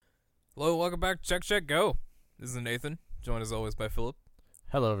Hello, welcome back to Check Check Go. This is Nathan, joined as always by Philip.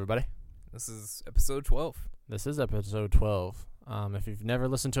 Hello, everybody. This is episode 12. This is episode 12. If you've never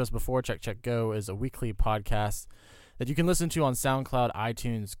listened to us before, Check Check Go is a weekly podcast that you can listen to on SoundCloud,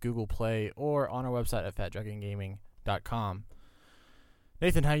 iTunes, Google Play, or on our website at fatdragongaming.com.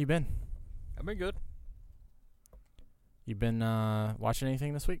 Nathan, how you been? I've been good. You been watching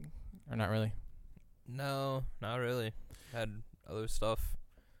anything this week? Or not really? No, not really. Had other stuff.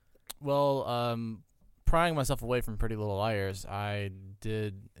 Well, prying myself away from Pretty Little Liars, I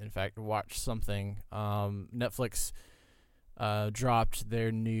did, in fact, watch something. Netflix dropped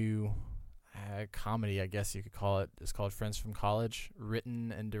their new comedy, I guess you could call it. It's called Friends from College,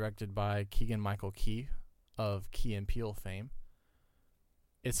 written and directed by Keegan-Michael Key of Key and Peele fame.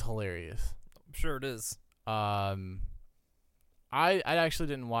 It's hilarious. I'm sure it is. I actually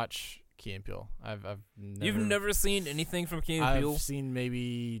didn't watch Key and Peele. You've never seen anything from Key and Peele? I've seen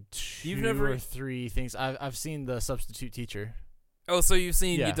maybe two or three things. I've seen The Substitute Teacher. Oh, so you've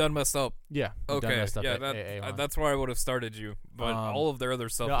seen You Done Messed Up? Yeah. Okay. That's where I would have started you. But all of their other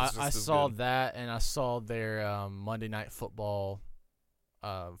stuff is just I as saw good. that, and I saw their Monday Night Football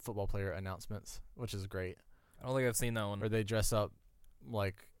player announcements, which is great. I don't think I've seen that one. Where they dress up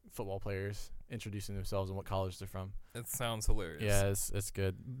like football players, introducing themselves and what college they're from. It sounds hilarious. Yeah, it's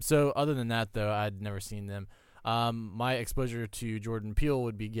good. So other than that, though, I'd never seen them. My exposure to Jordan Peele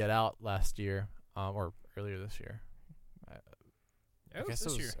would be Get Out last year, or earlier this year. I guess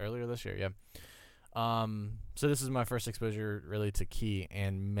this it was year. earlier this year, yeah. So this is my first exposure really to Key,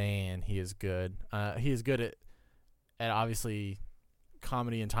 and man, he is good. He is good at obviously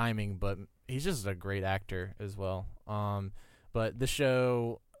comedy and timing, but he's just a great actor as well. But the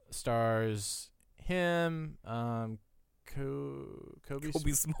show stars him, Kobe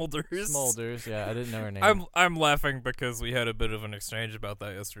Smulders. Yeah, I didn't know her name. I'm laughing because we had a bit of an exchange about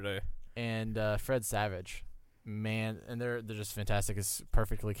that yesterday. And Fred Savage, man, and they're just fantastic. It's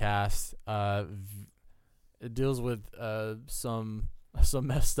perfectly cast. It deals with some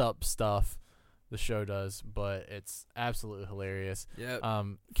messed up stuff. The show does, but it's absolutely hilarious. Yeah.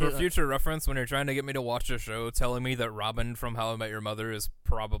 For future reference, when you're trying to get me to watch a show, telling me that Robin from How I Met Your Mother is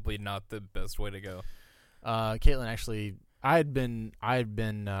probably not the best way to go. Caitlin, actually, I had been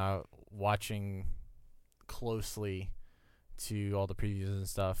watching closely to all the previews and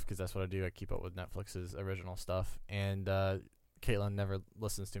stuff because that's what I do. I keep up with Netflix's original stuff, and Caitlin never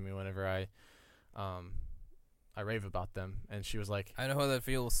listens to me whenever I rave about them, and she was like, I know how that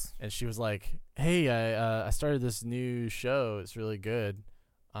feels. And she was like, hey, I started this new show. It's really good.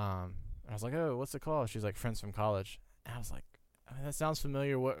 I was like, oh, what's it called? She's like, Friends from College. And I was like, that sounds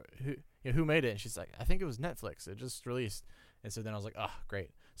familiar. Who made it? And she's like, I think it was Netflix. It just released. And so then I was like, oh,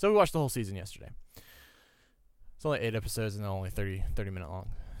 great. So we watched the whole season yesterday. It's only 8 episodes and they're only 30 minute long.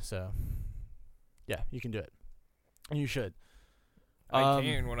 So, yeah, you can do it. And you should. I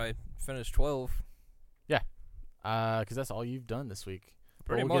can when I finish 12. Because that's all you've done this week.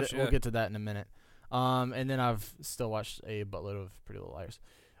 Pretty much, We'll get to that in a minute. And then I've still watched a buttload of Pretty Little Liars.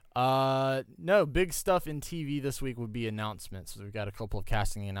 No, big stuff in TV this week would be announcements. So we've got a couple of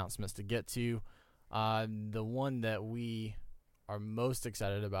casting announcements to get to. The one that we are most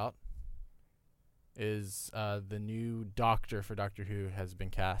excited about is the new Doctor for Doctor Who has been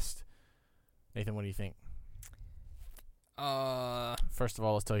cast. Nathan, what do you think? First of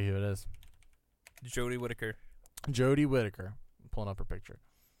all, let's tell you who it is. Jodie Whittaker. Jodie Whittaker. I'm pulling up her picture.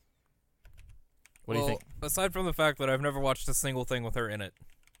 What do you think? Aside from the fact that I've never watched a single thing with her in it,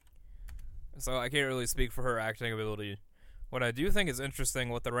 so I can't really speak for her acting ability. What I do think is interesting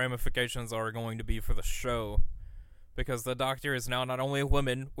what the ramifications are going to be for the show, because the Doctor is now not only a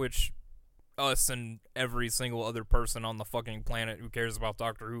woman, which us and every single other person on the fucking planet who cares about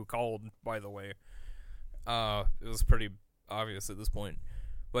Doctor Who called, by the way. It was pretty obvious at this point.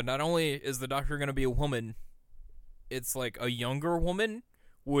 But not only is the Doctor going to be a woman, it's like a younger woman,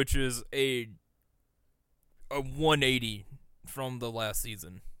 which is a 180 from the last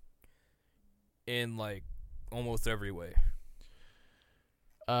season in like almost every way.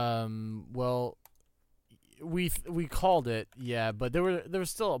 Well, we called it, yeah, but there was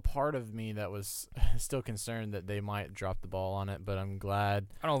still a part of me that was still concerned that they might drop the ball on it, but I'm glad.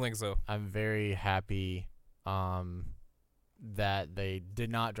 I don't think so. I'm very happy that they did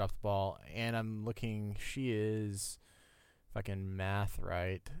not drop the ball, and I'm looking. She is, if I can math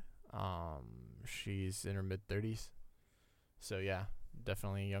right, she's in her mid-30s. So yeah,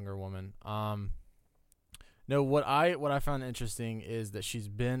 definitely a younger woman. No, what I found interesting is that she's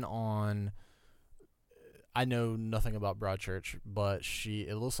been on. I know nothing about Broadchurch, but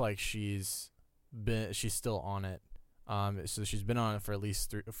it looks like she's still on it. So she's been on it for at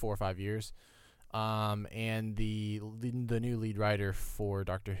least 4 or 5 years. And the new lead writer for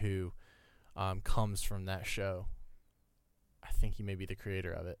Doctor Who comes from that show. I think he may be the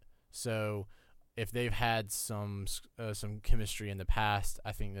creator of it. So if they've had some chemistry in the past,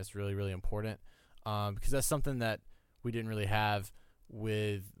 I think that's really, really important, because that's something that we didn't really have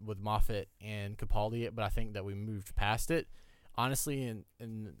with Moffat and Capaldi, but I think that we moved past it. Honestly,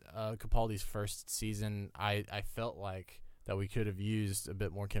 in Capaldi's first season, I felt like that we could have used a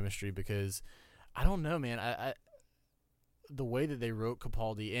bit more chemistry, because I don't know, man. I the way that they wrote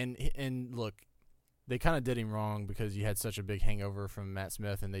Capaldi, and look, they kind of did him wrong because you had such a big hangover from Matt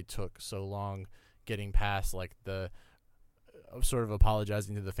Smith, and they took so long getting past like the sort of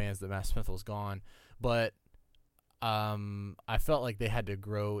apologizing to the fans that Matt Smith was gone. But I felt like they had to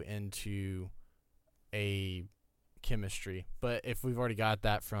grow into a chemistry. But if we've already got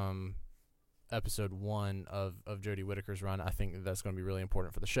that from episode 1 of Jodie Whittaker's run, I think that's going to be really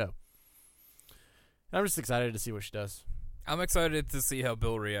important for the show. And I'm just excited to see what she does. I'm excited to see how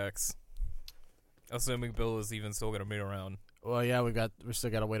Bill reacts. Assuming Bill is even still going to be around. Well, yeah, we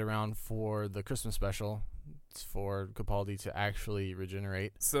still got to wait around for the Christmas special for Capaldi to actually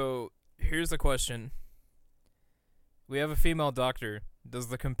regenerate. So, here's the question. We have a female doctor. Does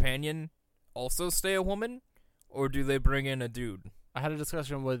the companion also stay a woman? Or do they bring in a dude? I had a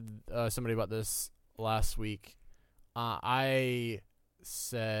discussion with somebody about this last week. I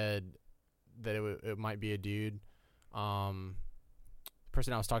said that it might be a dude. The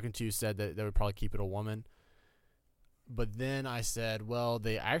person I was talking to said that they would probably keep it a woman. But then I said, well,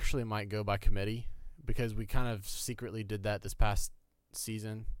 they actually might go by committee, because we kind of secretly did that this past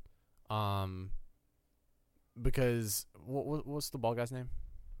season. Because what's the bald guy's name?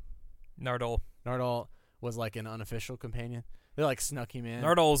 Nardole. Nardole was like an unofficial companion. They like snuck him in.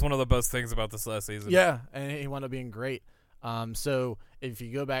 Nardole was one of the best things about this last season. Yeah, and he wound up being great. So if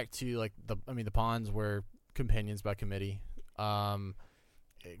you go back to like the Ponds were companions by committee.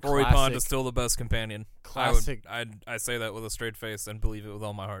 Rory Pond is still the best companion. Classic. I say that with a straight face and believe it with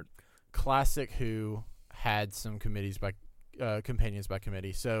all my heart. Classic Who had some companions by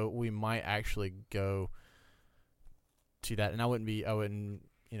committee, so we might actually go to that, and I wouldn't be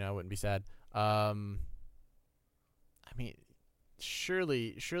sad. I mean,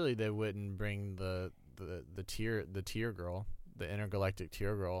 surely they wouldn't bring the tier girl, the intergalactic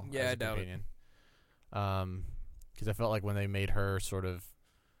tier girl. Yeah, as I doubt companion. Because I felt like when they made her sort of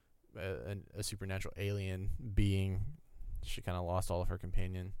a supernatural alien being, she kind of lost all of her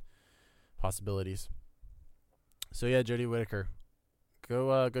companion possibilities. So yeah, Jodie Whittaker,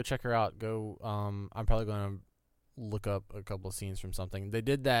 go check her out. I'm probably going to look up a couple of scenes from something. They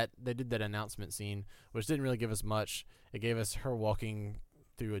did that announcement scene, which didn't really give us much. It gave us her walking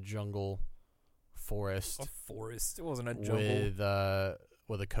through a jungle forest. A forest? It wasn't a jungle.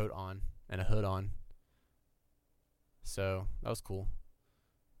 With a coat on and a hood on. So that was cool.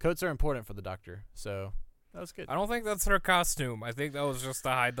 Coats are important for the Doctor, so that was good. I don't think that's her costume. I think that was just to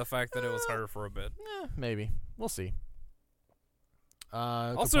hide the fact that it was her for a bit. Maybe. We'll see.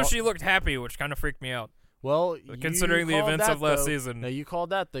 Also, she looked happy, which kind of freaked me out. Well, considering the events of last season. No, you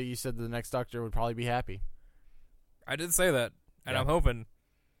called that, though. You said the next Doctor would probably be happy. I did say that, and I'm hoping.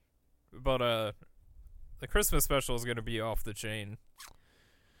 But the Christmas special is going to be off the chain.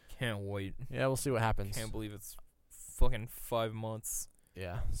 Can't wait. Yeah, we'll see what happens. Can't believe it's fucking 5 months.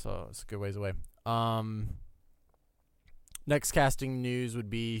 Yeah, so it's a good ways away. Next casting news would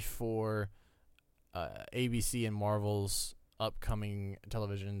be for ABC and Marvel's upcoming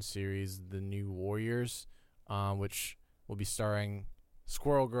television series, The New Warriors, which will be starring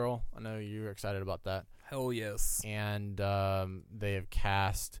Squirrel Girl. I know you're excited about that. Hell yes. And they have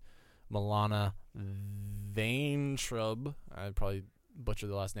cast Milana Vaintrub. I probably butchered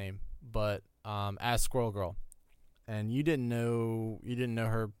the last name, but as Squirrel Girl. And you didn't know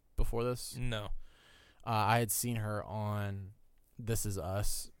her before this? No. I had seen her on This Is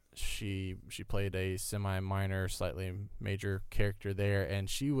Us. She played a semi-minor, slightly major character there, and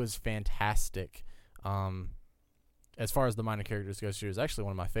she was fantastic. As far as the minor characters go, she was actually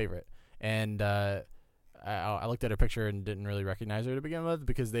one of my favorite. And I looked at her picture and didn't really recognize her to begin with,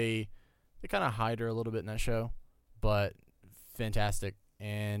 because they kind of hide her a little bit in that show. But fantastic.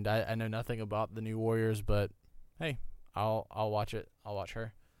 And I know nothing about The New Warriors, but hey, I'll watch it. I'll watch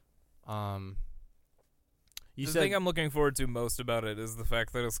her. The thing I'm looking forward to most about it is the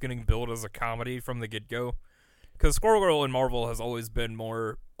fact that it's getting billed as a comedy from the get-go. Because Squirrel Girl in Marvel has always been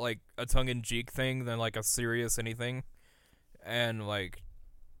more like a tongue-in-cheek thing than like a serious anything. And like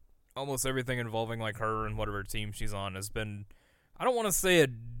almost everything involving like her and whatever team she's on has been, I don't want to say a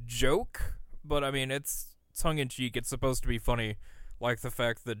joke, but I mean it's tongue-in-cheek. It's supposed to be funny, like the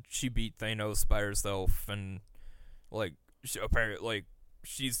fact that she beat Thanos by herself, and like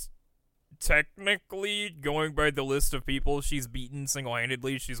she's technically, going by the list of people she's beaten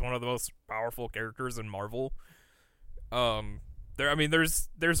single-handedly, she's one of the most powerful characters in Marvel.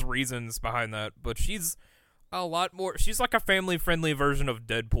 There's reasons behind that, but she's a lot more. She's like a family-friendly version of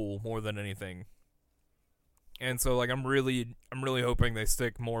Deadpool more than anything. And so, like, I'm really hoping they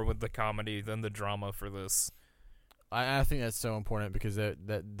stick more with the comedy than the drama for this. I think that's so important because that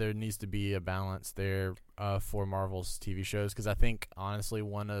there needs to be a balance there for Marvel's TV shows. Because I think, honestly,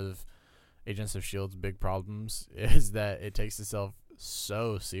 one of Agents of S.H.I.E.L.D.'s big problems is that it takes itself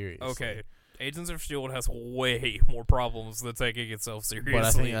so seriously. Okay, Agents of S.H.I.E.L.D. has way more problems than taking itself seriously. But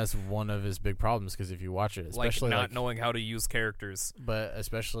I think that's one of his big problems because if you watch it, especially like not knowing how to use characters. But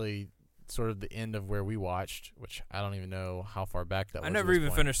especially sort of the end of where we watched, which I don't even know how far back that was. I never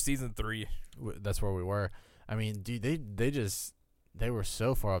even finished season 3. That's where we were. I mean, dude, they were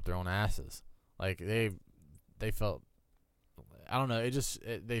so far up their own asses. Like they felt, I don't know, it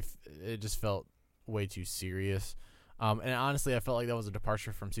just felt way too serious. And honestly, I felt like that was a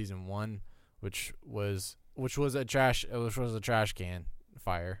departure from season 1, which was a trash can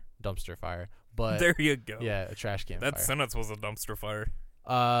fire, dumpster fire. But there you go. Yeah, a trash can fire. That sentence was a dumpster fire.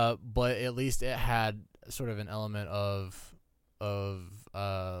 But at least it had sort of an element of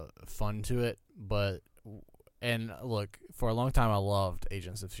fun to it. And look, for a long time I loved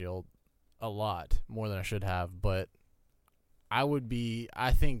Agents of S.H.I.E.L.D. a lot, more than I should have, but I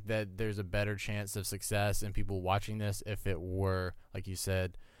think that there's a better chance of success in people watching this if it were, like you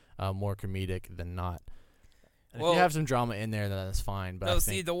said, more comedic than not. And if you have some drama in there, then that's fine. But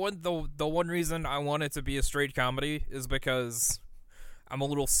the one reason I want it to be a straight comedy is because I'm a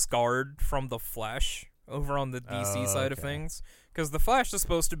little scarred from The Flash over on the DC side of things. Because The Flash is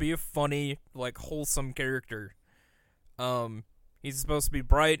supposed to be a funny, like, wholesome character. He's supposed to be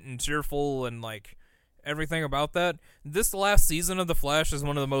bright and cheerful and, like, everything about that. This last season of The Flash is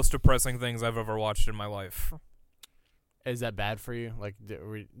one of the most depressing things I've ever watched in my life. Is that bad for you? Like,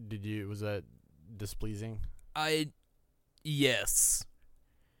 was that displeasing? Yes.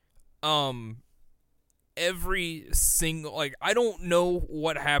 Every single, like, I don't know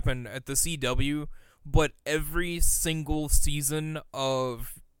what happened at the CW, but every single season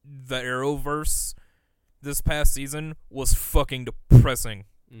of the Arrowverse this past season was fucking depressing.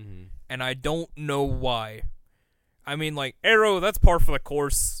 Mm-hmm. And I don't know why. I mean, like, Arrow, that's par for the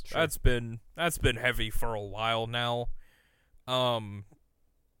course. Sure. That's been heavy for a while now.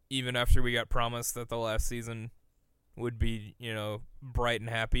 Even after we got promised that the last season would be, bright and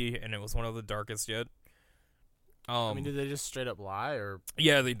happy, and it was one of the darkest yet. I mean, did they just straight up lie, or?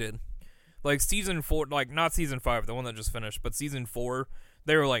 Yeah, they did. Like, season 4, like, not season 5, the one that just finished, but season 4,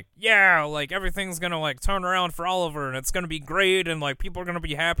 they were like, yeah, like, everything's gonna, like, turn around for Oliver, and it's gonna be great, and, like, people are gonna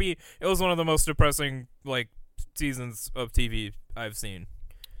be happy. It was one of the most depressing, like, seasons of TV I've seen.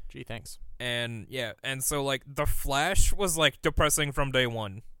 Gee, thanks. And, yeah, and so, like, The Flash was, like, depressing from day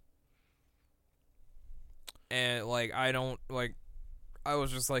one. And, like, I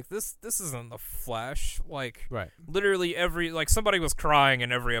was just like, this isn't The Flash. Like, right. Literally somebody was crying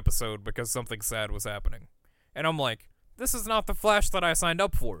in every episode because something sad was happening. And I'm like, this is not The Flash that I signed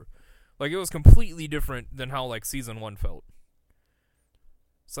up for. Like, it was completely different than how, like, season 1 felt.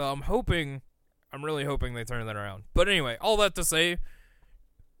 So I'm really hoping they turn that around. But anyway, all that to say,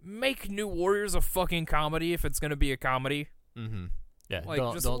 make New Warriors a fucking comedy if it's going to be a comedy. Mm-hmm. Yeah, like,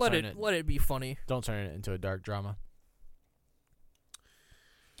 don't let it be funny. Don't turn it into a dark drama.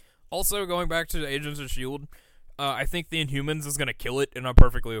 Also, going back to Agents of S.H.I.E.L.D., I think the Inhumans is going to kill it, and I'm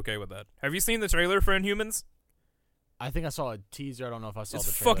perfectly okay with that. Have you seen the trailer for Inhumans? I think I saw a teaser. I don't know if I saw the trailer.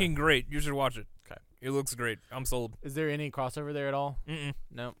 It's fucking great. You should watch it. Okay. It looks great. I'm sold. Is there any crossover there at all? Mm-mm.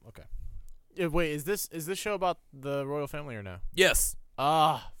 No? Okay. Wait, is this show about the royal family or no? Yes.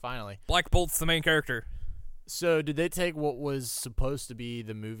 Finally. Black Bolt's the main character. So, did they take what was supposed to be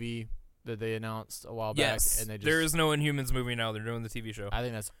the movie that they announced a while back? Yes. And they just, there is no Inhumans movie now. They're doing the TV show. I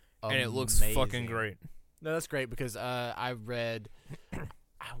think that's amazing. And it looks fucking great. No, that's great because I read,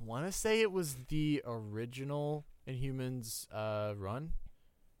 I want to say it was the original Inhumans run.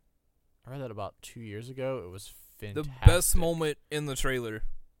 I read that about 2 years ago. It was fantastic. The best moment in the trailer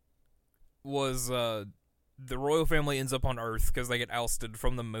was the royal family ends up on Earth because they get ousted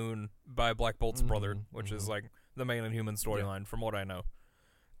from the moon by Black Bolt's brother, which is like the main Inhuman storyline from what I know.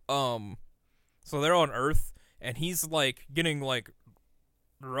 So they're on Earth, and he's like getting like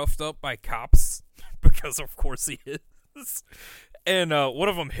roughed up by cops because of course he is. And one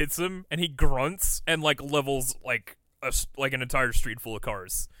of them hits him, and he grunts and like levels like an entire street full of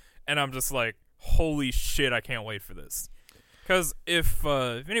cars. And I'm just like, holy shit, I can't wait for this. Because if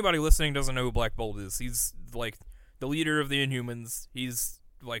anybody listening doesn't know who Black Bolt is, he's like the leader of the Inhumans. He's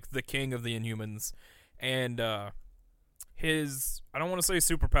like the king of the Inhumans. And his, I don't want to say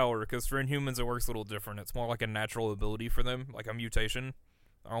superpower, because for Inhumans it works a little different. It's more like a natural ability for them, like a mutation.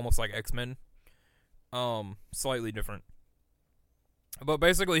 Almost like X-Men. Slightly different. But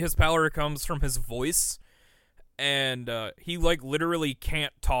basically his power comes from his voice. And he like literally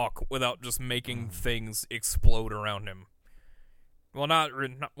can't talk without just making things explode around him. Well,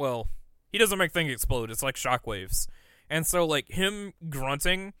 well, he doesn't make things explode. It's like shockwaves. And so, like, him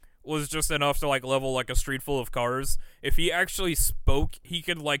grunting was just enough to, like, level, like, a street full of cars. If he actually spoke, he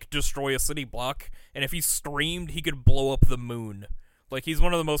could, like, destroy a city block. And if he screamed, he could blow up the moon. Like, he's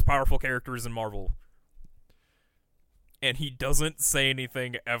one of the most powerful characters in Marvel. And he doesn't say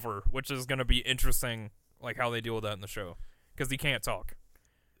anything ever, which is going to be interesting, like, how they deal with that in the show. Because he can't talk.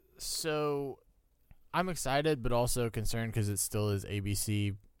 So I'm excited, but also concerned because it still is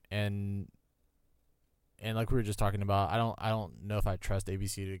ABC, and like we were just talking about, I don't know if I trust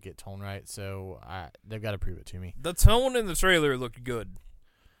ABC to get tone right. So they've got to prove it to me. The tone in the trailer looked good.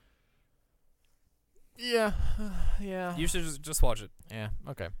 Yeah, yeah. You should just watch it. Yeah,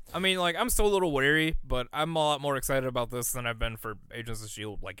 okay. I mean, like, I'm still a little wary, but I'm a lot more excited about this than I've been for Agents of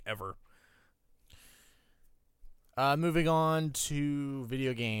S.H.I.E.L.D., like, ever. Moving on to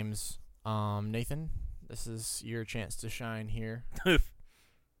video games. Nathan, this is your chance to shine here.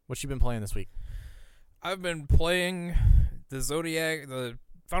 What you been playing this week? I've been playing the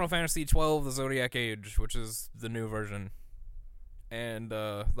Final Fantasy XII, the Zodiac Age, which is the new version. And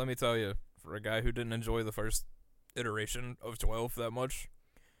let me tell you, for a guy who didn't enjoy the first iteration of 12 that much,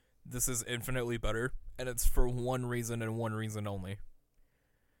 this is infinitely better, and it's for one reason and one reason only.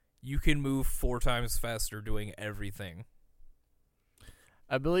 You can move 4 times faster doing everything.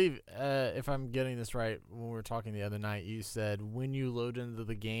 I believe, if I'm getting this right, when we were talking the other night, you said when you load into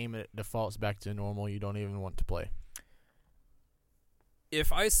the game, it defaults back to normal. You don't even want to play.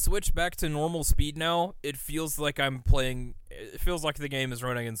 If I switch back to normal speed now, it feels like I'm playing... It feels like the game is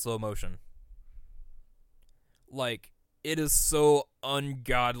running in slow motion. Like, it is so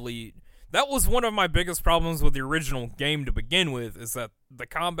ungodly. That was one of my biggest problems with the original game to begin with, is that the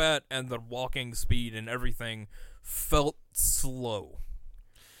combat and the walking speed and everything felt slow.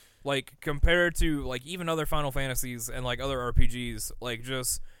 Like, compared to, like, even other Final Fantasies and, like, other RPGs, like,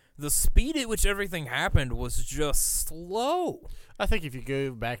 just the speed at which everything happened was just slow. I think if you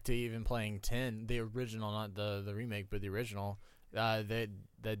go back to even playing 10, the original, not the remake, but the original, that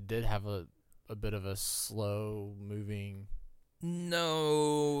did have a bit of a slow moving.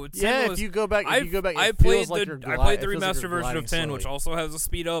 No. Yeah, if you go back, I played the remastered version of 10, which also has a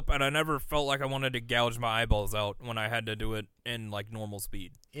speed up, and I never felt like I wanted to gouge my eyeballs out when I had to do it in like normal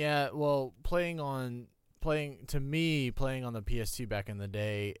speed. Yeah, well, playing on the PS2 back in the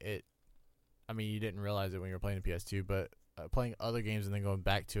day, I mean, you didn't realize it when you were playing the PS2, but playing other games and then going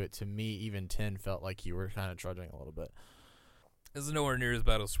back to it, to me, even 10 felt like you were kind of trudging a little bit. It's nowhere near as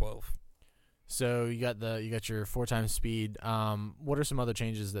bad as 12. So you got your 4 times speed. What are some other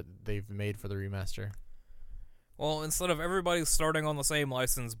changes that they've made for the remaster? Well, instead of everybody starting on the same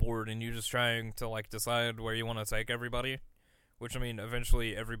license board and you just trying to like decide where you want to take everybody, which I mean,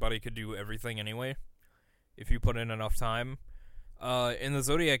 eventually everybody could do everything anyway, if you put in enough time. In the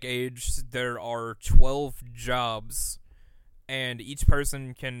Zodiac Age, there are 12 jobs, and each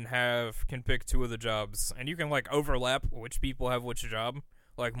person can pick 2 of the jobs, and you can like overlap which people have which job.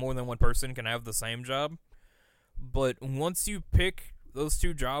 Like, more than one person can have the same job. But once you pick those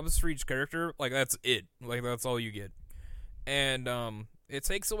 2 jobs for each character, like, that's it. Like, that's all you get. And, it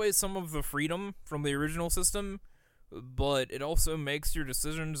takes away some of the freedom from the original system, but it also makes your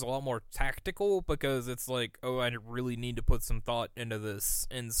decisions a lot more tactical, because it's like, oh, I really need to put some thought into this,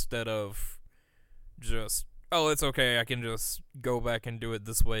 instead of just, oh, it's okay, I can just go back and do it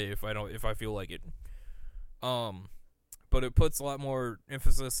this way if I feel like it. But it puts a lot more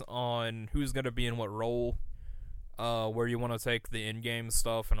emphasis on who's going to be in what role, where you want to take the in-game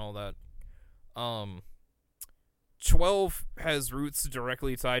stuff and all that. 12 has roots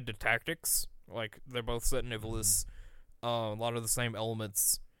directly tied to tactics. Like, they're both set in Ivalice. A lot of the same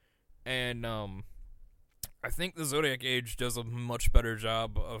elements. And I think the Zodiac Age does a much better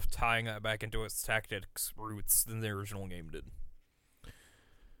job of tying that back into its tactics roots than the original game did.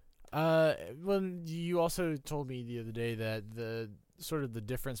 Well, you also told me the other day that the sort of the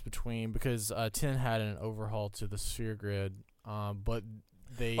difference between, because 10 had an overhaul to the sphere grid, but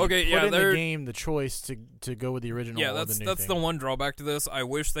they put in the game the choice to go with the original. Yeah, or the new that's thing. the one drawback to this. I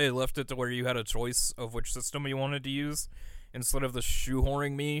wish they left it to where you had a choice of which system you wanted to use, instead of the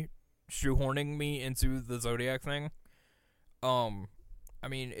shoehorning shoehorning me into the Zodiac thing. I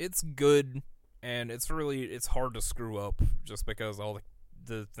mean, it's good, and it's hard to screw up just because all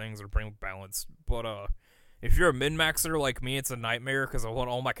the things are pretty balanced. But if you're a min-maxer like me, it's a nightmare because I want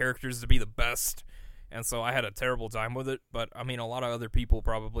all my characters to be the best, and so I had a terrible time with it. But I mean, a lot of other people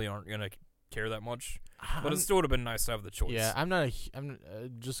probably aren't gonna care that much. But it still would have been nice to have the choice. Yeah, I'm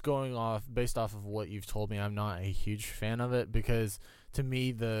just going based off of what you've told me. I'm not a huge fan of it because to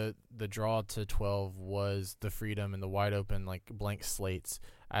me the draw to 12 was the freedom and the wide open like blank slates.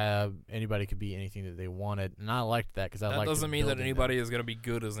 Anybody could be anything that they wanted, and I liked that because that doesn't mean that anybody is gonna be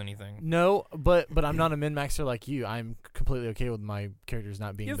good as anything. No, but I'm not a min-maxer like you. I'm completely okay with my characters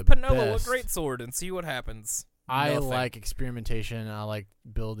not being the Penelo best. a great sword and see what happens. I like experimentation. I like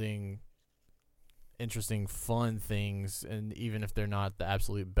building interesting, fun things, and even if they're not the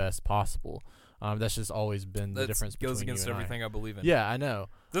absolute best possible, that's just always been the difference. Goes between against you and everything I believe in. Yeah, I know.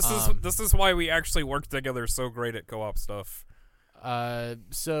 This is why we actually work together so great at co-op stuff.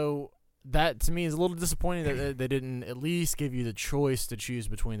 So that to me is a little disappointing that they didn't at least give you the choice to choose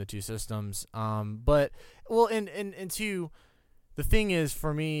between the two systems. But well, and two, the thing is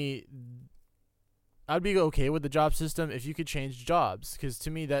for me, I'd be okay with the job system if you could change jobs, because to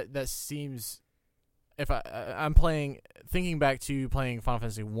me that seems. If I'm thinking back to playing Final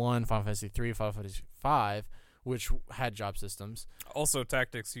Fantasy 1, Final Fantasy 3, Final Fantasy 5, which had job systems. Also,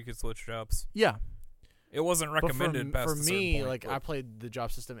 tactics, you could switch jobs. Yeah. It wasn't recommended for me, point, I played the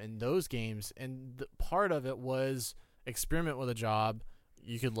job system in those games, and part of it was experiment with a job.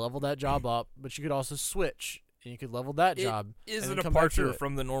 You could level that job up, but you could also switch, and you could level that job. It is a departure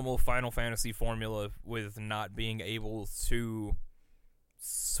from the normal Final Fantasy formula with not being able to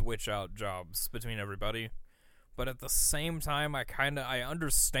switch out jobs between everybody, but at the same time I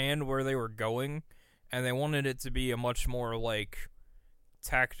understand where they were going, and they wanted it to be a much more like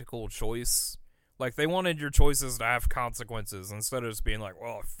tactical choice. Like they wanted your choices to have consequences instead of just being like,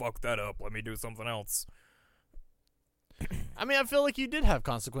 well, I fucked that up, let me do something else. I mean, I feel like you did have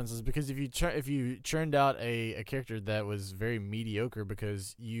consequences, because if you churned out a character that was very mediocre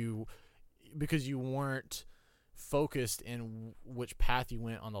because you weren't focused in which path you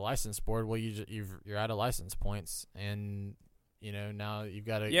went on the license board, well, you're out of license points, and now you've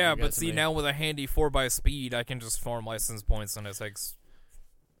got to. Yeah, but see, now with a handy 4x speed, I can just farm license points, and it takes,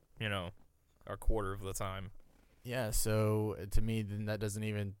 a quarter of the time. Yeah, so to me, then that doesn't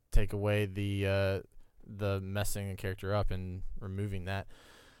even take away the messing a character up and removing that.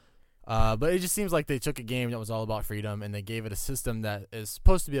 But it just seems like they took a game that was all about freedom, and they gave it a system that is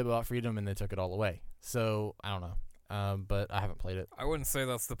supposed to be about freedom, and they took it all away. So I don't know, but I haven't played it. I wouldn't say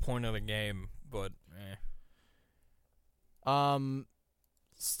that's the point of the game, but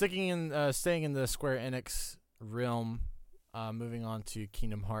staying in the Square Enix realm, moving on to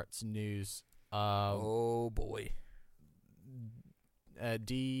Kingdom Hearts news. Oh boy,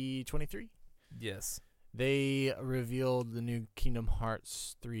 D23. Yes, they revealed the new Kingdom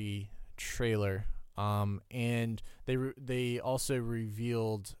Hearts 3 trailer. And they also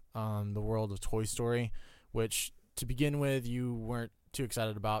revealed the world of Toy Story, which to begin with you weren't too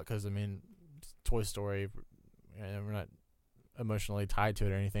excited about, because I mean, Toy Story, we're not emotionally tied to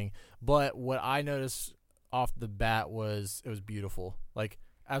it or anything. But what I noticed off the bat was it was beautiful, like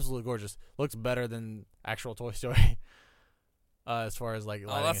absolutely gorgeous. Looks better than actual Toy Story. As far as like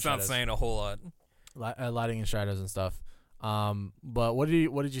lighting, that's not saying a whole lot. Lighting and shadows and stuff. But what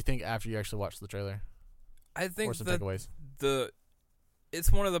did you think after you actually watched the trailer? I think takeaways. It's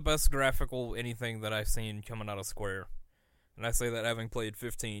one of the best graphical anything that I've seen coming out of Square, and I say that having played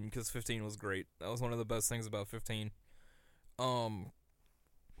 15, because 15 was great. That was one of the best things about 15.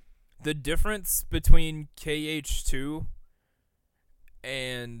 The difference between KH2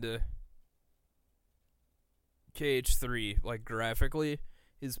 and KH3, like graphically,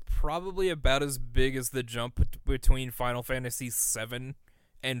 is probably about as big as the jump between Final Fantasy 7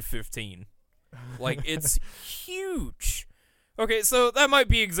 and 15. Like, it's huge. Okay, so that might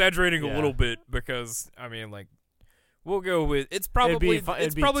be exaggerating a little bit, because I mean, like, we'll go with it's probably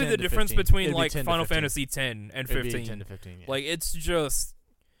the difference between like Final Fantasy 10 and 15. 10 to 15. Yeah. Like, it's just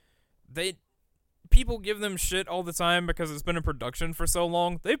people give them shit all the time because it's been in production for so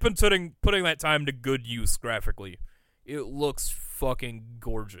long. They've been putting that time to good use graphically. It looks fucking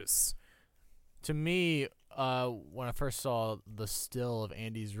gorgeous. To me, when I first saw the still of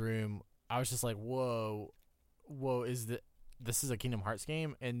Andy's room, I was just like, whoa, this is a Kingdom Hearts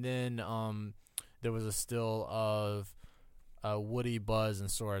game? And then there was a still of Woody, Buzz, and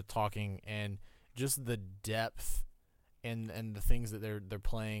Sora talking, and just the depth and the things that they're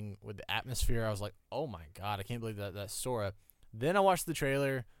playing with the atmosphere. I was like, oh my god, I can't believe that's Sora. Then I watched the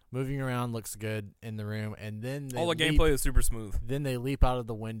trailer, moving around looks good in the room, and then all the gameplay is super smooth. Then they leap out of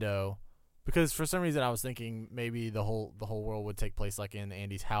the window, because for some reason I was thinking maybe the whole world would take place like in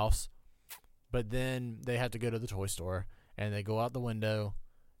Andy's house, but then they had to go to the toy store, and they go out the window,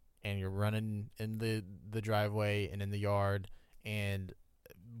 and you're running in the driveway and in the yard, and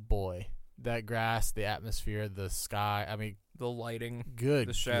boy, that grass, the atmosphere, the sky, I mean, the lighting, good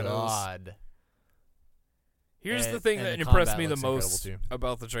the shadows. God. Here's the thing that impressed me the most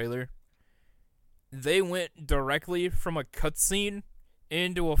about the trailer. They went directly from a cutscene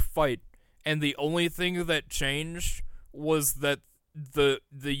into a fight, and the only thing that changed was that the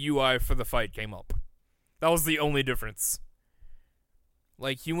UI for the fight came up. That was the only difference.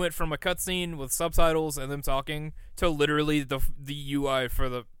 Like, you went from a cutscene with subtitles and them talking to literally the UI for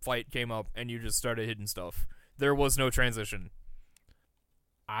the fight came up, and you just started hitting stuff. There was no transition.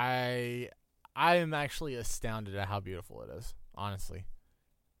 I am actually astounded at how beautiful it is, honestly.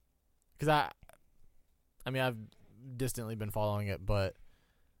 Because I mean, I've distantly been following it, but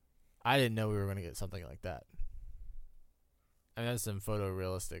I didn't know we were going to get something like that. I mean, that's some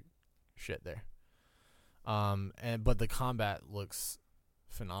photorealistic shit there. But the combat looks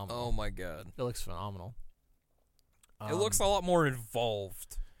phenomenal. Oh my god, it looks phenomenal. It looks a lot more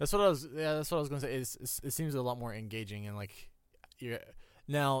involved. That's what I was going to say. It seems a lot more engaging, and like,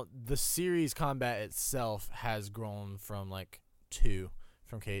 now the series combat itself has grown from like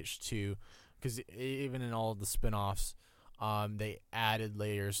from KH2, because even in all the spin-offs, they added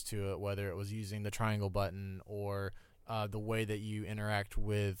layers to it, whether it was using the triangle button or the way that you interact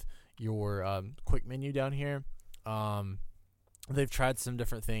with your quick menu down here. They've tried some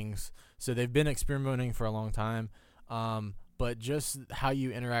different things, so they've been experimenting for a long time. But just how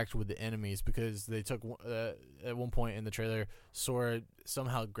you interact with the enemies, because they took at one point in the trailer, Sora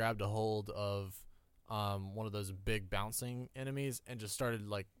somehow grabbed a hold of one of those big bouncing enemies and just started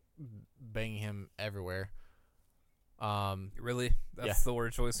like banging him everywhere. Really? That's the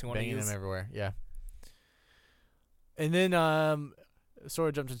word choice you want to use? Banging him everywhere, yeah. And then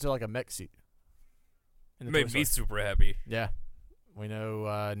Sora jumped into like a mech suit. It made me super happy. Yeah. We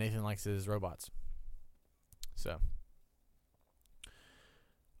know Nathan likes his robots. So.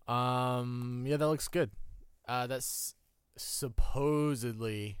 Yeah, that looks good. That's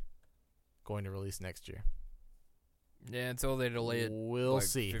supposedly going to release next year. Yeah, until they delay it. We'll like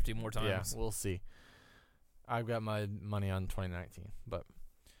see. 50 more times. Yeah, we'll see. I've got my money on 2019, but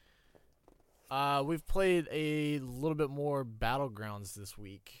we've played a little bit more Battlegrounds this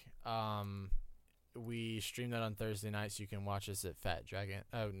week. We streamed that on Thursday night, so you can watch us at Fat Dragon.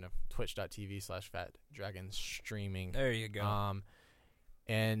 Oh no, twitch.tv/Fat Dragon streaming. There you go.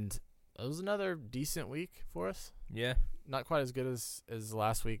 And it was another decent week for us. Yeah. Not quite as good as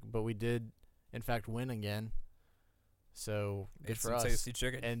last week, but we did, in fact, win again. So good for us. Tasty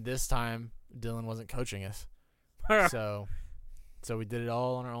chicken. And this time, Dylan wasn't coaching us. so we did it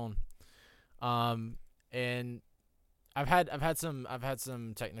all on our own. And I've had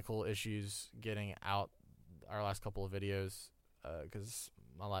some technical issues getting out our last couple of videos because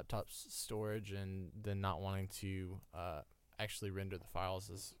my laptop's storage, and then not wanting to actually render the files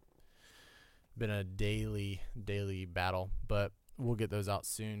has been a daily battle, but we'll get those out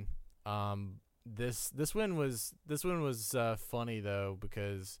soon. This win was funny though,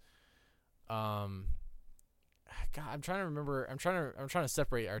 because God, I'm trying to remember. I'm trying to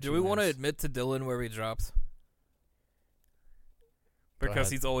separate our. Do we want to admit to Dylan where we dropped?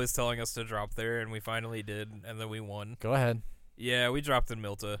 Because he's always telling us to drop there, and we finally did, and then we won. Go ahead. Yeah, we dropped in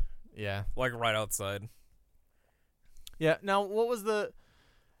Milta. Yeah, like right outside. Yeah. Now, what was the?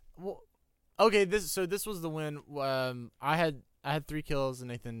 Okay, this was the win. I had 3 kills, and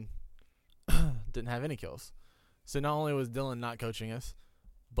Nathan didn't have any kills. So not only was Dylan not coaching us,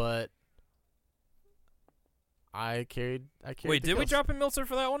 but I carried. Wait, did we drop in Milter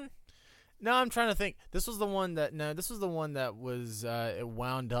for that one? No, I'm trying to think. This was the one that was it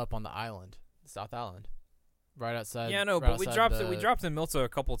wound up on the island, South Island, right outside. Yeah, no, but we dropped in Milta a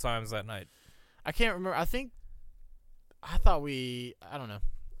couple times that night. I can't remember. I don't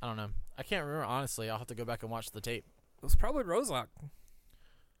know. I can't remember, honestly. I'll have to go back and watch the tape. It was probably Roselock.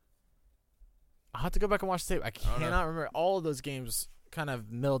 I'll have to go back and watch the tape. I cannot remember. All of those games kind of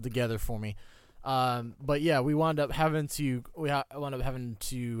melded together for me. But yeah, we wound up having to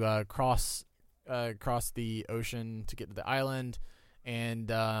cross the ocean to get to the island,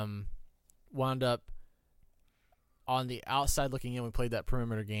 and wound up on the outside looking in. We played that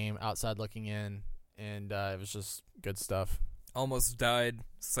perimeter game, outside looking in, and it was just good stuff. Almost died,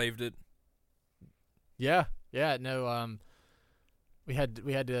 saved it. Yeah. No, we had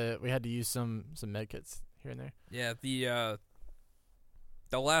to use some med kits here and there. Yeah,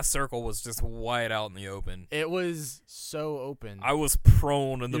 The last circle was just wide out in the open. It was so open. I was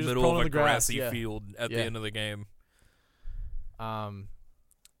prone in the middle of a grassy grass, field at the end of the game.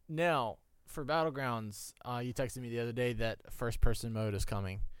 Now, for Battlegrounds, you texted me the other day that first-person mode is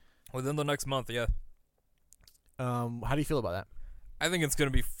coming. Within the next month, yeah. How do you feel about that? I think it's going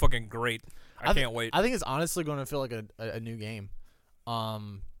to be fucking great. I can't wait. I think it's honestly going to feel like a new game.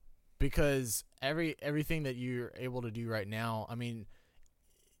 Because everything that you're able to do right now, I mean,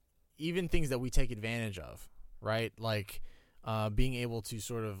 even things that we take advantage of, right? Like being able to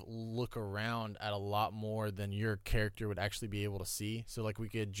sort of look around at a lot more than your character would actually be able to see. So like we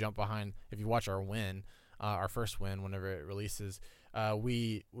could jump behind, if you watch our win, our first win whenever it releases,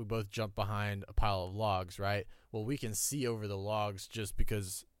 we both jump behind a pile of logs, right? Well, we can see over the logs just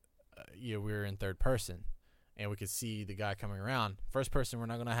because we're in third person and we could see the guy coming around. First person, we're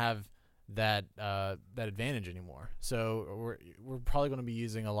not going to have that advantage anymore. So we're probably going to be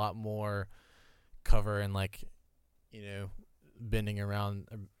using a lot more cover and bending around.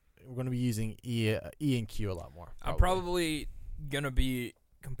 We're going to be using E and Q a lot more. I'm probably going to be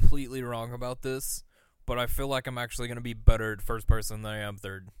completely wrong about this, but I feel like I'm actually going to be better at first person than I am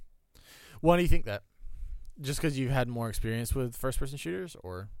third. Why do you think that? Just because you've had more experience with first person shooters,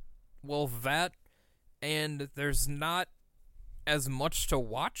 or? Well, that, and there's not as much to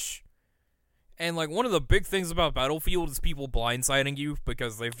watch. And, one of the big things about Battlefield is people blindsiding you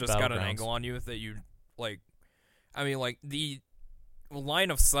because they've just got an angle on you that you, the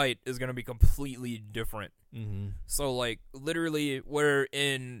line of sight is going to be completely different. Mm-hmm. So, literally, where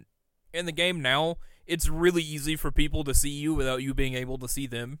in the game now, it's really easy for people to see you without you being able to see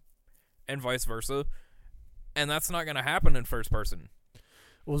them, and vice versa. And that's not going to happen in first person.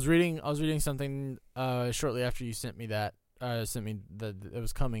 I was reading something shortly after you sent me that it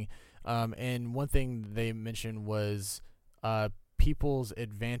was coming. And one thing they mentioned was people's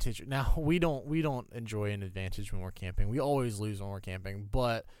advantage. Now we don't enjoy an advantage when we're camping. We always lose when we're camping.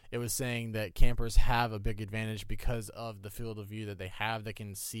 But it was saying that campers have a big advantage because of the field of view that they have. They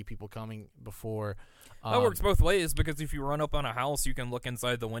can see people coming before. That works both ways because if you run up on a house, you can look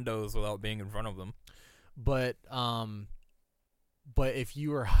inside the windows without being in front of them. But if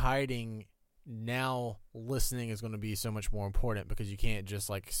you are hiding, now listening is going to be so much more important because you can't just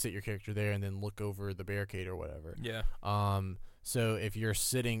sit your character there and then look over the barricade or whatever. Yeah. So if you're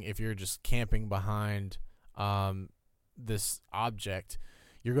just camping behind this object,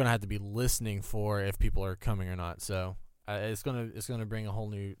 you're going to have to be listening for if people are coming or not. So it's going to bring a whole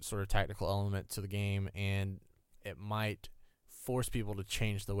new sort of tactical element to the game, and it might force people to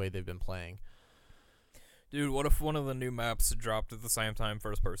change the way they've been playing. Dude, what if one of the new maps dropped at the same time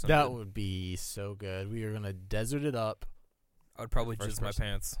first person? That would be so good. We are going to desert it up. I'd probably jizz my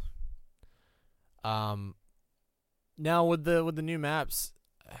pants. Now with the new maps,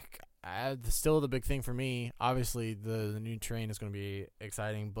 still the big thing for me, obviously the new terrain is going to be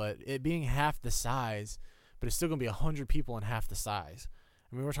exciting, but it being half the size, but it's still going to be 100 people in half the size.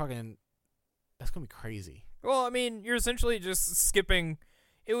 I mean, we're talking, that's going to be crazy. Well, I mean, you're essentially just skipping.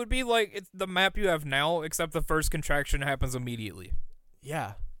 It would be like it's the map you have now, except the first contraction happens immediately.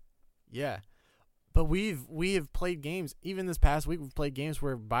 Yeah. But we have played games, even this past week, we've played games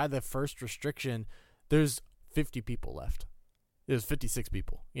where by the first restriction, there's 50 people left. There's 56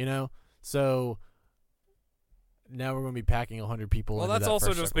 people, So now we're going to be packing 100 people. Well, that's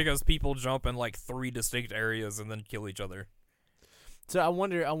also just because people jump in 3 distinct areas and then kill each other. So I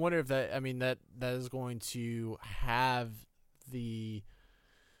wonder if that is going to have the.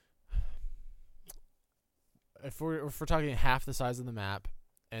 If we're talking half the size of the map,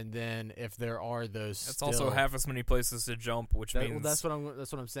 and then if there are those, it's also half as many places to jump, which means that's what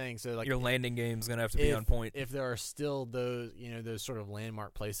I'm saying. So your landing game's gonna have to be on point. If there are still those those sort of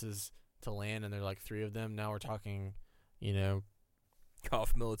landmark places to land, and there are 3 of them, now we're talking,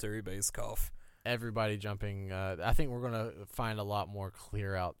 cough military base cough. Everybody jumping. I think we're gonna find a lot more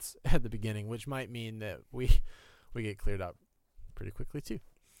clear outs at the beginning, which might mean that we get cleared up pretty quickly too.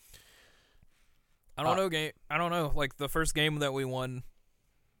 I don't know. The first game that we won,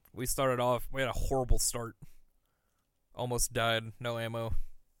 we started off. We had a horrible start. Almost died. No ammo.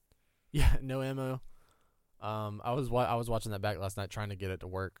 Yeah, no ammo. I was watching that back last night, trying to get it to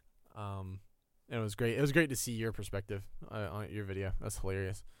work. And it was great. It was great to see your perspective on your video. That's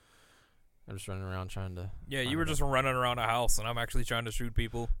hilarious. I'm just running around trying to. Yeah, you were just running around a house, and I'm actually trying to shoot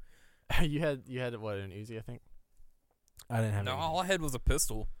people. you had what, an Uzi, I think. I didn't have. No, all I had was a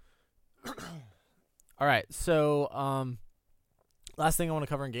pistol. All right, so last thing I want to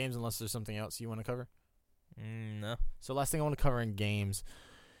cover in games, unless there's something else you want to cover. No. So last thing I want to cover in games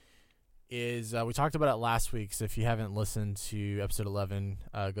is we talked about it last week, so if you haven't listened to episode 11,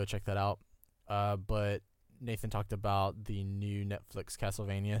 go check that out. But Nathan talked about the new Netflix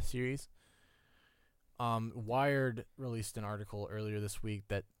Castlevania series. Wired released an article earlier this week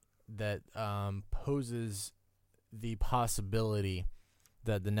that poses the possibility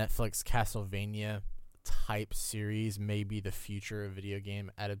that the Netflix Castlevania type series may be the future of video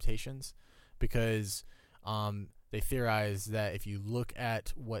game adaptations, because they theorize that if you look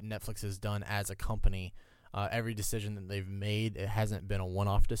at what Netflix has done as a company, every decision that they've made, it hasn't been a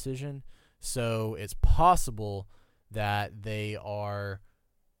one-off decision. So it's possible that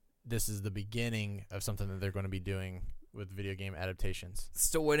this is the beginning of something that they're going to be doing with video game adaptations.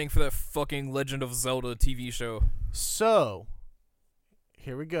 Still waiting for that fucking Legend of Zelda TV show. So,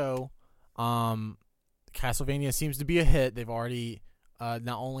 here we go. Castlevania seems to be a hit. They've already,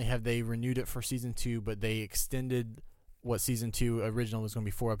 not only have they renewed it for Season 2, but they extended what Season 2 original was going to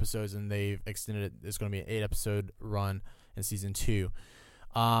be 4 episodes, and they've extended it. It's going to be an 8-episode run in Season 2.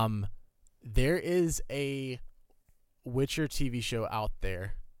 There is a Witcher TV show out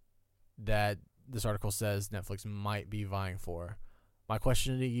there that this article says Netflix might be vying for. My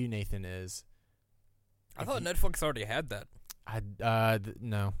question to you, Nathan, is... I thought Netflix already had that.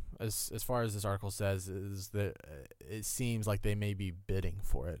 No. As far as this article says, is that it seems like they may be bidding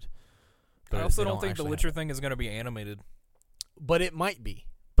for it. I also don't think the Witcher thing is going to be animated. But it might be.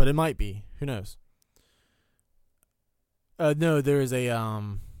 Who knows? No, there is a...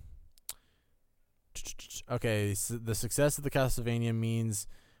 Okay, so the success of the Castlevania means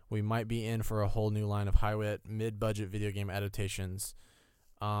we might be in for a whole new line of high-wit, mid-budget video game adaptations.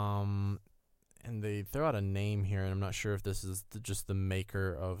 And they throw out a name here, and I'm not sure if this is just the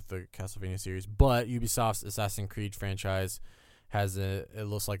maker of the Castlevania series, but Ubisoft's Assassin's Creed franchise it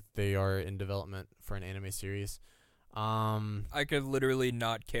looks like they are in development for an anime series. I could literally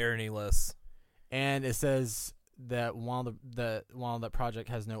not care any less. And it says that while the project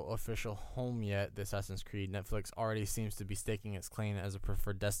has no official home yet, the Assassin's Creed, Netflix already seems to be staking its claim as a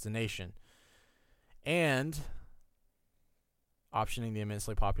preferred destination, and optioning the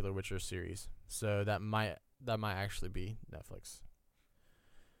immensely popular Witcher series. So that might actually be Netflix.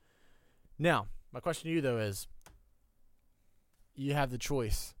 Now, my question to you though is, you have the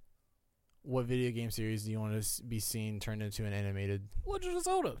choice. What video game series do you want to be seen turned into an animated? Legend of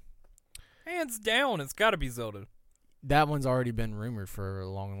Zelda. Hands down, it's got to be Zelda. That one's already been rumored for a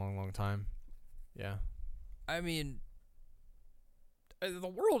long time. Yeah. I mean, the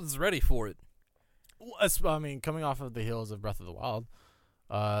world is ready for it. I mean, coming off of the heels of Breath of the Wild,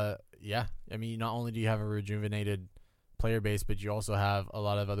 yeah. I mean, not only do you have a rejuvenated player base, but you also have a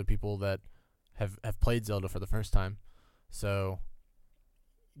lot of other people that have played Zelda for the first time. So,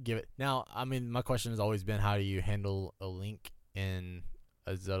 give it. Now, I mean, my question has always been, how do you handle a Link in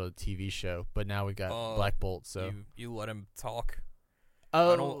a Zelda TV show? But now we've got Black Bolt, so you let him talk.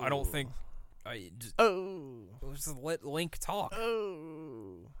 Oh, I don't think. Just let Link talk.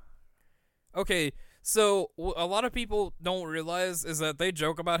 Oh. Okay, so a lot of people don't realize is that they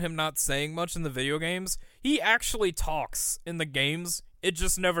joke about him not saying much in the video games. He actually talks in the games. It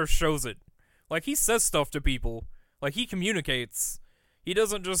just never shows it. Like, he says stuff to people. Like, he communicates. He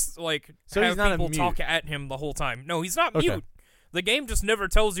doesn't just, like, so have he's not people a mute. talk at him the whole time. No, he's not Okay. mute. The game just never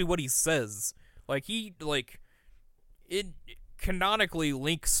tells you what he says. Canonically,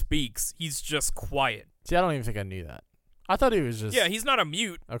 Link speaks. He's just quiet. See, I don't even think I knew that. I thought he was just... Yeah, he's not a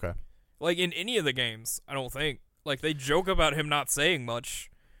mute. Okay. Like, in any of the games, I don't think. Like, they joke about him not saying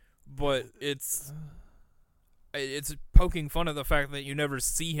much, but it's poking fun at the fact that you never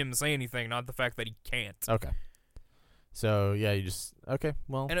see him say anything, not the fact that he can't. Okay. So, yeah, you just... Okay,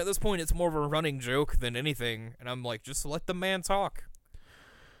 well... And at this point, it's more of a running joke than anything, and I'm like, just let the man talk.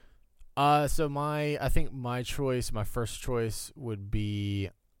 So I think my first choice would be,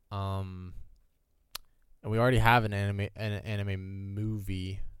 and we already have an anime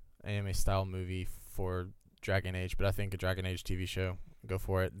style movie for Dragon Age, but I think a Dragon Age TV show, go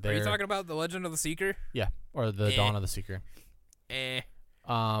for it. Are you talking about The Legend of the Seeker? Yeah, or the Dawn of the Seeker.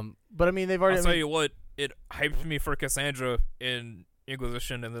 But I mean, they've already... I'll tell you what, it hyped me for Cassandra in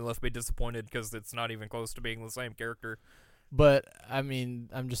Inquisition, and then left me disappointed because it's not even close to being the same character. But, I mean,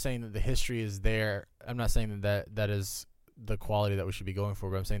 I'm just saying that the history is there. I'm not saying that is the quality that we should be going for,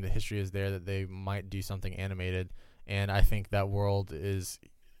 but I'm saying the history is there, that they might do something animated. And I think that world is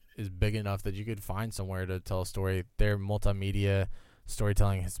big enough that you could find somewhere to tell a story. Their multimedia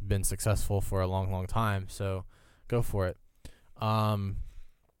storytelling has been successful for a long, long time, so go for it.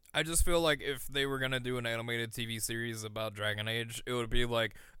 I just feel like if they were going to do an animated TV series about Dragon Age, it would be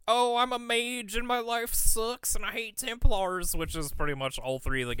like, oh, I'm a mage and my life sucks and I hate Templars, which is pretty much all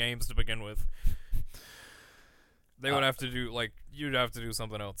three of the games to begin with. They would have to do, like, you'd have to do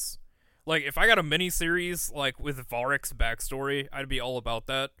something else. Like, if I got a mini-series, like, with Varric's backstory, I'd be all about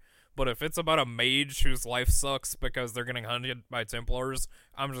that. But if it's about a mage whose life sucks because they're getting hunted by Templars,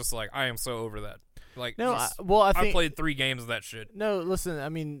 I'm just like, I am so over that. Like, No, just, I think I played 3 games of that shit. No, listen. I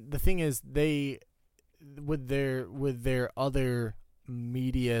mean, the thing is, they with their other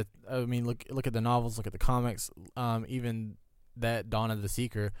media. I mean, look at the novels, look at the comics. Even that Dawn of the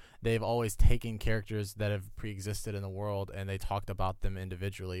Seeker, they've always taken characters that have pre-existed in the world and they talked about them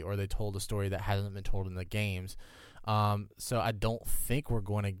individually, or they told a story that hasn't been told in the games. So I don't think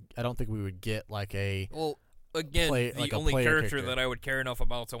we would get like a again the only character that I would care enough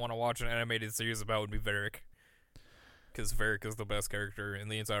about to want to watch an animated series about would be Varric, because Varric is the best character in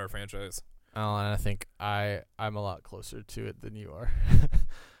the entire franchise. Oh, and I think I'm a lot closer to it than you are.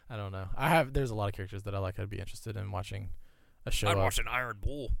 I don't know. There's a lot of characters that I like. I'd be interested in watching a show. I'd watch an Iron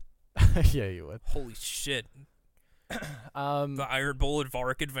Bull. Yeah, you would. Holy shit. The Iron Bull and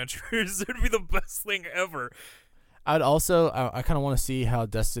Varric Adventures would be the best thing ever. I'd also, I kind of want to see how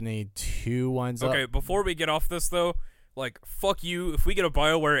Destiny 2 winds up. Okay, before we get off this, though, like, fuck you. If we get a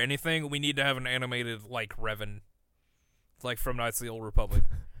BioWare anything, we need to have an animated, like, Revan. Like, from Knights of the Old Republic.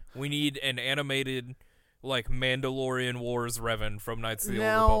 We need an animated, like, Mandalorian Wars Revan from Knights of the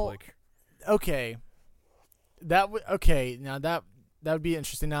Old Republic. Okay. Now that would be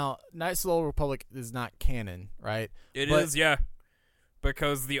interesting. Now, Knights of the Old Republic is not canon, right? It is, yeah.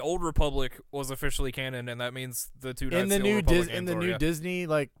 Because the Old Republic was officially canon, and that means the two Knights of the Old Republic in the new Disney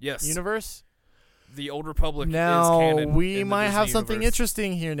universe. The Old Republic is now canon. We might have Disney something universe.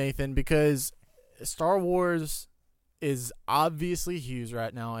 interesting here, Nathan, because Star Wars is obviously huge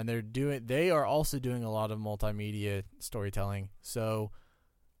right now, and they are also doing a lot of multimedia storytelling. So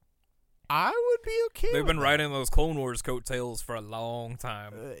I would be okay. They've been riding those Clone Wars coattails for a long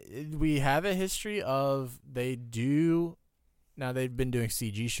time. We have a history of now they've been doing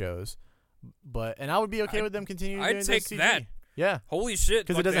CG shows, and I would be okay with them continuing doing I'd take CG. that. Yeah. Holy shit.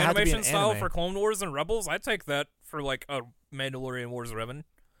 Because Like, it doesn't the have to be animation an style anime. for Clone Wars and Rebels, I'd take that for like a Mandalorian Wars Revan.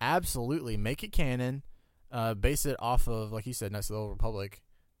 Absolutely. Make it canon. Base it off of, like you said, Knights of the Old Republic,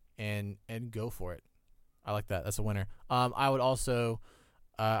 and go for it. I like that. That's a winner. I would also,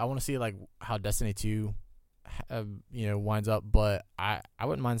 I want to see like how Destiny 2, winds up, but I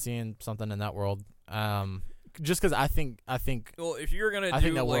wouldn't mind seeing something in that world. Just because I think. Well, if you're gonna think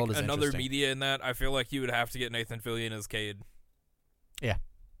do that world like is another interesting. media in that, I feel like you would have to get Nathan Fillion as Cade. Yeah.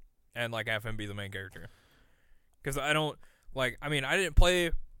 And like have him be the main character. Because I didn't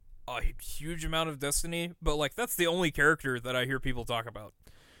play a huge amount of Destiny, but like that's the only character that I hear people talk about.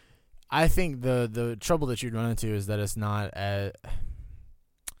 I think the trouble that you'd run into is that it's not as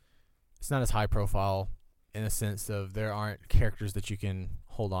high profile in a sense of there aren't characters that you can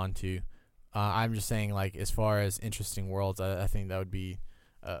hold on to. I'm just saying, like, as far as interesting worlds, I think that would be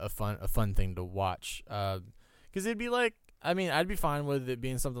a fun thing to watch. Because it'd be like, I mean, I'd be fine with it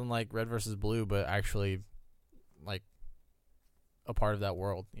being something like Red versus Blue, but actually, like, a part of that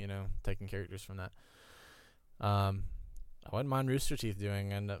world, taking characters from that. I wouldn't mind Rooster Teeth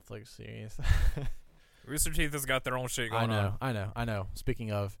doing a Netflix series. Rooster Teeth has got their own shit going on. I know.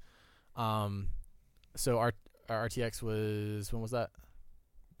 Speaking of, so our RTX was, when was that?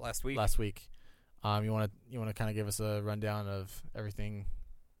 Last week. You want to kind of give us a rundown of everything,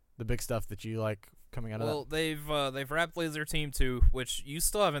 the big stuff that you like coming out of that? Well, they've wrapped Laser Team 2, which you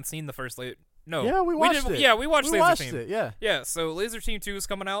still haven't seen the first No. Yeah, we watched it. Yeah, we watched Laser Team. It, yeah. Yeah, so Laser Team 2 is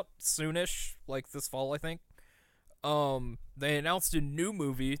coming out soonish, like this fall, I think. They announced a new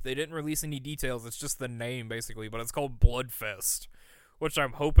movie. They didn't release any details. It's just the name, basically, but it's called Bloodfest, which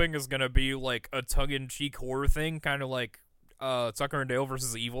I'm hoping is going to be like a tongue-in-cheek horror thing, kind of like Tucker and Dale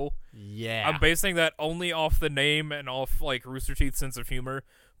versus Evil. Yeah. I'm basing that only off the name and off like Rooster Teeth's sense of humor,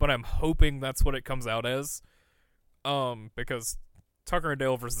 but I'm hoping that's what it comes out as. Because Tucker and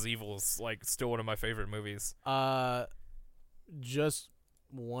Dale versus Evil is like still one of my favorite movies. Just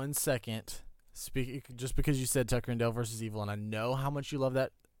 1 second. Just because you said Tucker and Dale versus Evil, and I know how much you love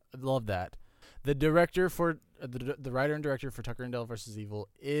that. The director for the writer and director for Tucker and Dale versus Evil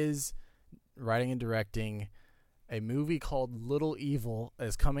is writing and directing a movie called Little Evil that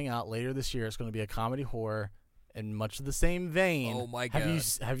is coming out later this year. It's going to be a comedy horror in much of the same vein. Oh my god!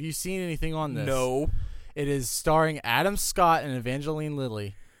 Have you seen anything on this? No. It is starring Adam Scott and Evangeline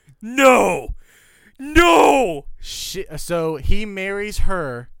Lilly. No. So he marries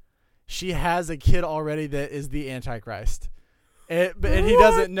her. She has a kid already that is the Antichrist, and he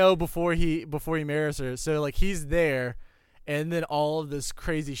doesn't know before he marries her. So like he's there, and then all of this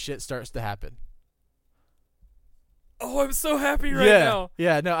crazy shit starts to happen. Oh, I'm so happy right now.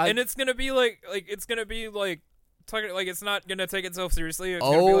 Yeah, no, and it's gonna be like it's gonna be like talking like it's not gonna take itself seriously. It's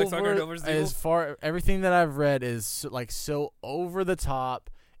gonna be like talking over Zeal. As far everything that I've read is like so over the top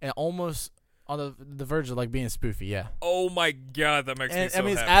and almost on the verge of like being spoofy. Yeah. Oh my god, that makes me so I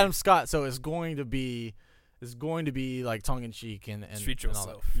mean, happy. it's Adam Scott, so it's going to be like tongue in cheek and treat and all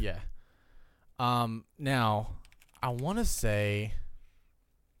yourself. that. Yeah. Now I want to say,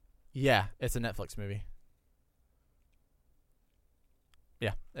 yeah, it's a Netflix movie.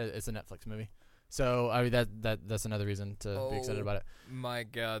 Yeah, it's a Netflix movie. So I mean that's another reason to be excited about it. My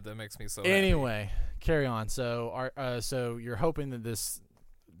god, that makes me so Anyway, carry on. So so you're hoping that this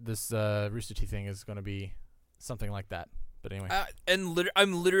Rooster Teeth thing is going to be something like that. But anyway,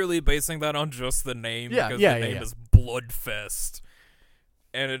 I'm literally basing that on just the name because the name is Bloodfest,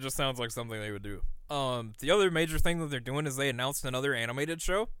 and it just sounds like something they would do. The other major thing that they're doing is they announced another animated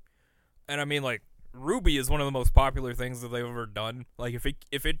show, and I mean like. RWBY is one of the most popular things that they've ever done. Like, if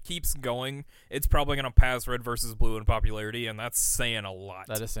it keeps going, it's probably going to pass Red vs. Blue in popularity, and that's saying a lot.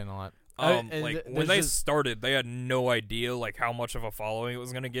 That is saying a lot. When they started, they had no idea, like, how much of a following it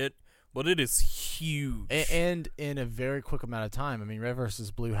was going to get, but it is huge. And in a very quick amount of time. I mean, Red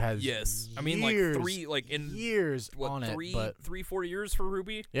vs. Blue has years, on it. But 3-4 years for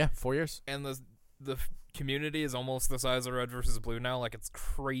RWBY? Yeah, 4 years. And the community is almost the size of Red vs. Blue now. Like, it's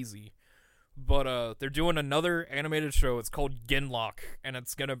crazy. But they're doing another animated show. It's called Genlock, and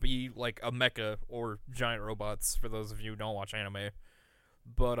it's gonna be like a mecha or giant robots. For those of you who don't watch anime,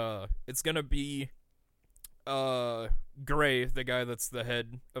 but it's gonna be Gray, the guy that's the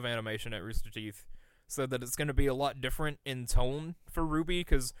head of animation at Rooster Teeth, said that it's gonna be a lot different in tone for RWBY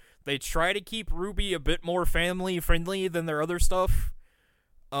because they try to keep RWBY a bit more family friendly than their other stuff.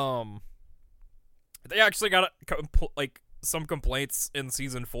 They actually got some complaints in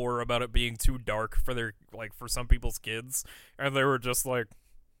season 4 about it being too dark for for some people's kids, and they were just like,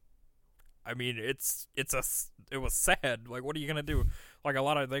 I mean, it was sad. Like, what are you gonna do? Like,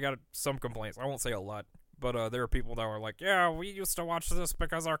 they got some complaints. I won't say a lot, but there are people that were like, yeah, we used to watch this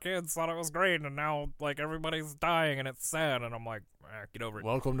because our kids thought it was great, and now like everybody's dying and it's sad. And I'm like, get over it.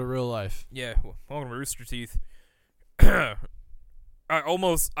 Welcome to real life. Yeah, welcome to Rooster Teeth. I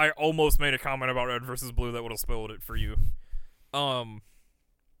almost made a comment about Red vs. Blue that would have spoiled it for you.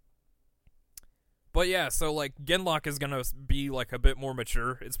 But yeah, so like Genlock is gonna be like a bit more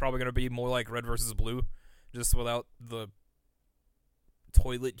mature. It's probably gonna be more like Red vs. Blue, just without the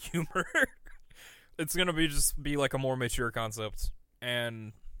toilet humor. It's gonna be like a more mature concept,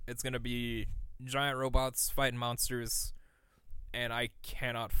 and it's gonna be giant robots fighting monsters, and I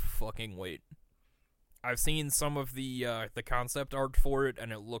cannot fucking wait. I've seen some of the concept art for it,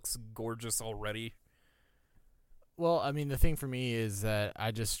 and it looks gorgeous already. Well, I mean, the thing for me is that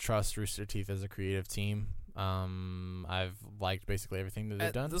I just trust Rooster Teeth as a creative team. I've liked basically everything that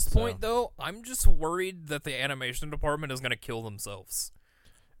they've done. At this point, though, I'm just worried that the animation department is going to kill themselves.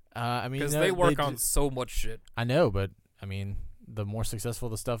 I mean, because they work on so much shit. I know, but I mean, the more successful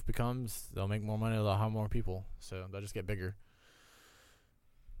the stuff becomes, they'll make more money, they'll have more people, so they'll just get bigger.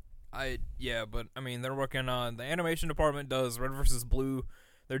 But I mean, they're working on the animation department does Red vs. Blue.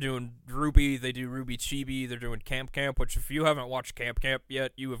 They're doing RWBY, they do RWBY Chibi, they're doing Camp Camp, which if you haven't watched Camp Camp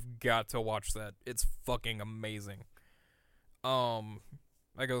yet, you have got to watch that. It's fucking amazing.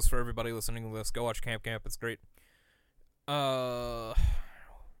 That goes for everybody listening to this. Go watch Camp Camp, it's great. Anyway,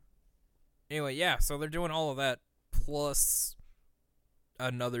 yeah, so they're doing all of that, plus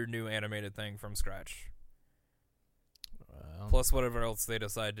another new animated thing from scratch. Plus whatever else they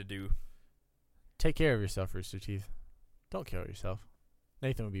decide to do. Take care of yourself, Rooster Teeth. Don't kill yourself.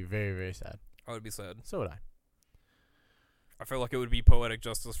 Nathan would be very, very sad. I would be sad. So would I. I feel like it would be poetic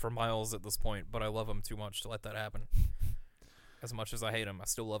justice for Miles at this point, but I love him too much to let that happen. As much as I hate him, I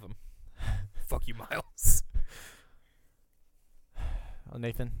still love him. Fuck you, Miles. Well,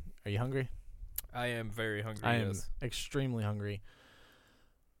 Nathan, are you hungry? I am very hungry. I am extremely hungry.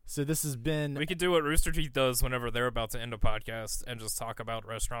 So this has been... We could do what Rooster Teeth does whenever they're about to end a podcast and just talk about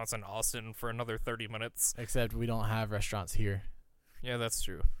restaurants in Austin for another 30 minutes. Except we don't have restaurants here. Yeah, that's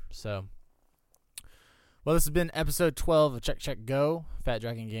true. So, well, this has been episode 12 of Check Check Go, Fat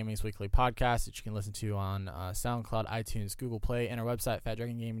Dragon Gaming's weekly podcast that you can listen to on SoundCloud, iTunes, Google Play, and our website,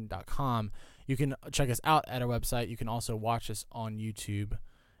 fatdragongaming.com. You can check us out at our website. You can also watch us on YouTube,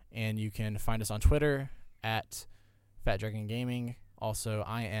 and you can find us on Twitter at Fat Dragon Gaming. Also,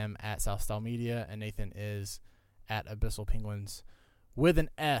 I am at South Style Media, and Nathan is at Abyssal Penguins with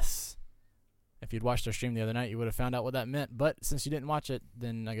an S. If you'd watched our stream the other night, you would have found out what that meant. But since you didn't watch it,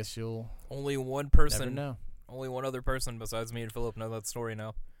 then I guess you'll only one person never know. Only one other person besides me and Philip know that story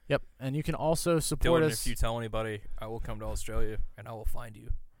now. Yep, and you can also support Dylan, us. if you tell anybody, I will come to Australia and I will find you.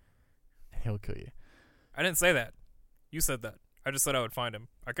 He'll kill you. I didn't say that. You said that. I just said I would find him.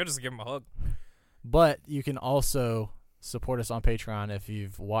 I could just give him a hug. But you can also support us on Patreon if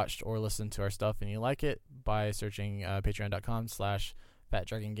you've watched or listened to our stuff and you like it by searching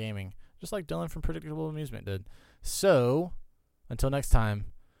patreon.com/FatDragonGaming, just like Dylan from Predictable Amusement did. So, until next time,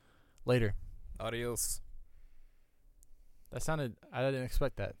 later. Adios. That sounded... I didn't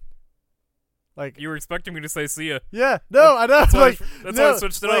expect that. Like, You were expecting me to say see ya. yeah, no, I know. That's why Like, that's no, why I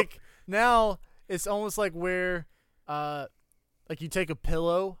switched it up. like, now it's almost like where, like you take a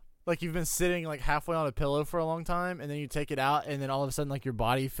pillow, like you've been sitting like halfway on a pillow for a long time, and then you take it out, and then all of a sudden like your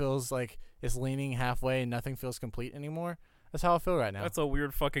body feels like it's leaning halfway, and nothing feels complete anymore. That's how I feel right now. That's a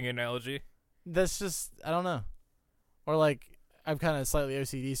weird fucking analogy. That's just, I don't know. Or like I'm kind of slightly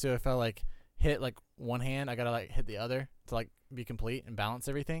OCD, so if I like hit like one hand, I gotta like hit the other to like be complete and balance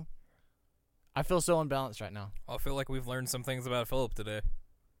everything. I feel so unbalanced right now. I feel like we've learned some things about Philip today.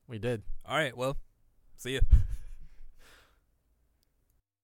 We did. All right, well, see ya.